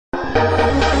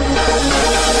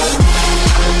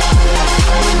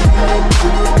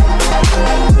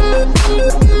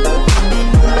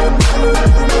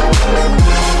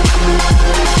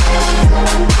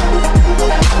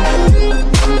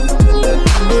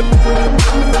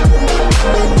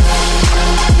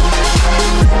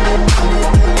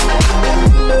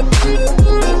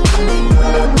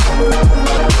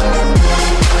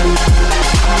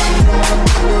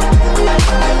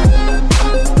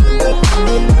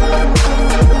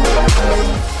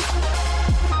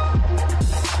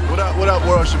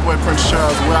It's your boy Prince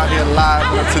Charles. We're out here live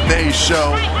on today's show.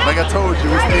 Like I told you,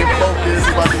 we're staying focused.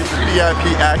 We're about to get the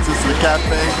VIP access to the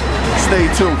cafe. Stay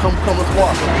tuned. Come, let's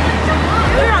walk.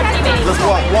 Let's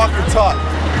walk and talk.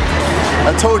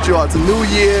 I told you all, it's a new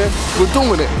year. We're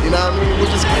doing it. You know what I mean? We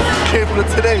just came from the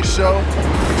Today Show.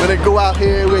 We're gonna go out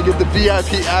here. We're gonna get the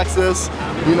VIP access.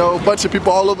 You know, a bunch of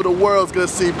people all over the world is gonna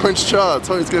see Prince Charles. I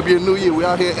told you it's gonna be a new year. We're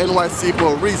out here in NYC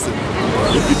for a reason.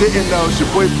 If you didn't know, it's your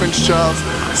boy Prince Charles.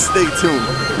 Stay tuned.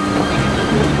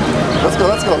 Let's go,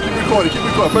 let's go. Keep recording, keep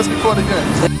recording. Press record again.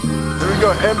 There we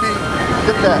go, MB.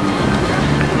 Hit that.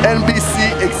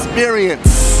 NBC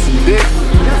Experience. You dig?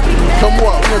 Come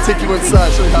on, we're gonna take you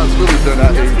inside, show you how it's really done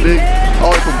out here. You dig?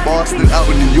 All the way from Boston out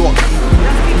in New York.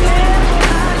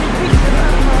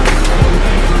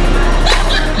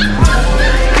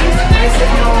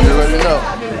 You already know.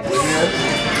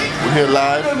 We're here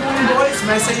live. Boys,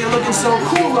 man, say you're looking so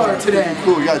cooler today.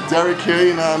 Cool, we got Derek here,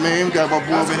 you know what I mean? We got my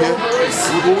boy over here.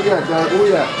 Who we got, Derek? Who we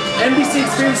got? NBC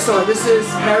Experience Store. This is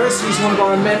Harris. He's one of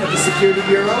our men at the Security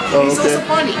Bureau. Oh, he's okay. also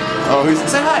funny. Oh, he's...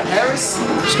 Say hi, Harris.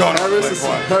 What's going on?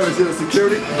 Harris is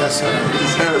security? Yes, sir. This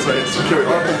is Harris right here, security.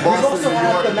 All from Boston, we also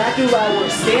have the Matthew Lauer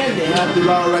standing. Matthew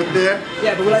Lauer right there.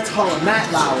 Yeah, but we like to call him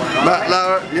Matt Lauer. Matt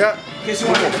Lauer, yeah. In case you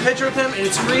want to take a picture with him, and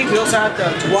it's free. We also have the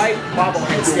Dwight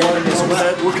bobblehead standing as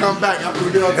well. We'll come back after we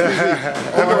get on TV.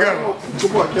 Have a good one. Good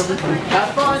luck, Kevin.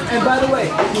 Have fun. And by the way,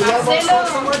 if you love our show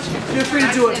so much, feel free to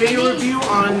do a video review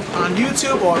on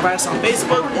YouTube or write us on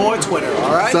Facebook or Twitter,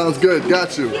 alright? Sounds good,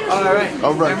 got you. Alright.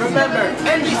 Alright. And remember,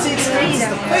 NBC Experience is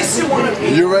the place you want to be.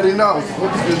 You already know.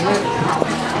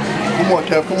 Come on,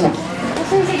 Kev, come on.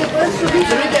 Let me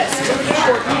guess.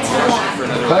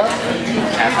 Huh?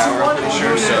 Half hour, pretty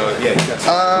sure, so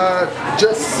yeah.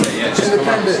 Just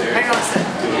independent. Hang on a second.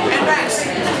 And Max,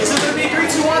 is it going to be 3,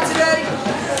 2, 1 today?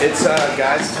 It's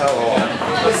Guys Tell All.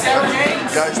 With Sara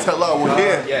Haines? Guys Tell All, we're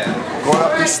here. Yeah. Going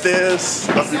up these stairs.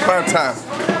 Must be prime time.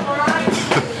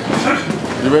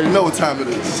 You already know what time it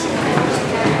is.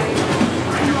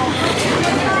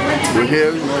 We're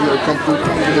here, you know, you gotta come through.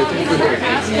 We're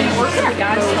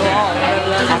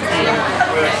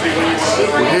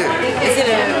here.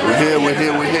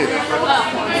 We're here.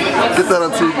 Get that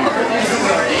on TV.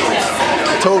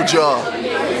 I told y'all,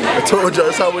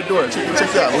 that's how we're doing. Check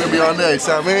it out, we're gonna be on there, you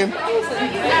see what I mean?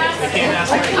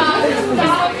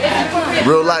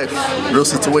 Real life, real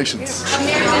situations.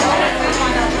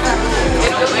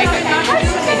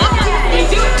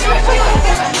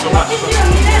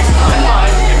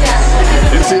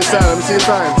 Let me see your sign, let me see your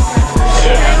sign.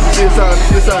 Let me see your sign, let me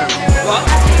see your sign. What?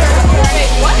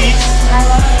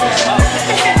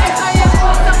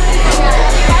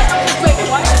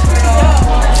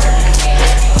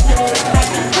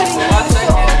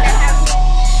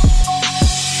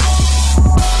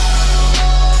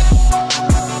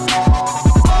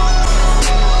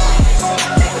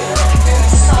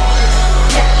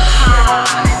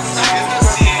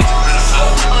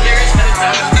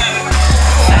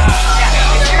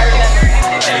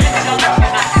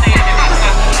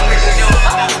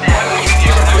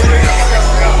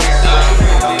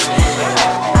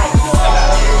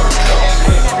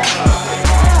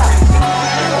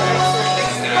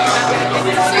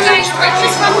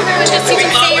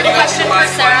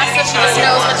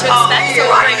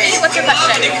 What's your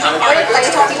question? Are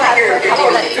you talking about your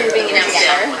couple that's moving in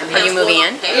together? Are you moving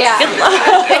in? Yeah. Good luck.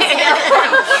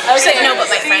 I was like, no, but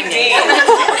my friend did.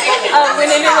 When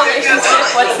in a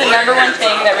relationship, what's the #1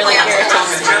 thing that really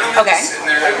irritates you? Okay.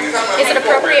 Is it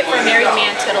appropriate for a married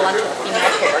man to go to lunch with a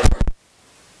female coworker?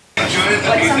 What's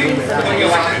something that your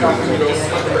wife doesn't do with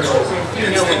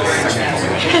female coworkers?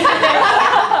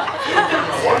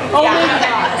 Oh my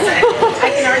God. I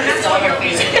can already tell your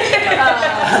face.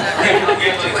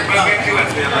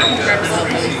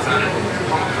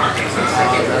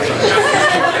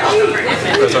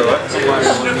 That's all right.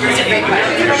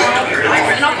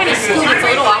 And I'll kind of scoot. It's a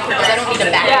little awkward because I don't need a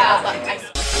back.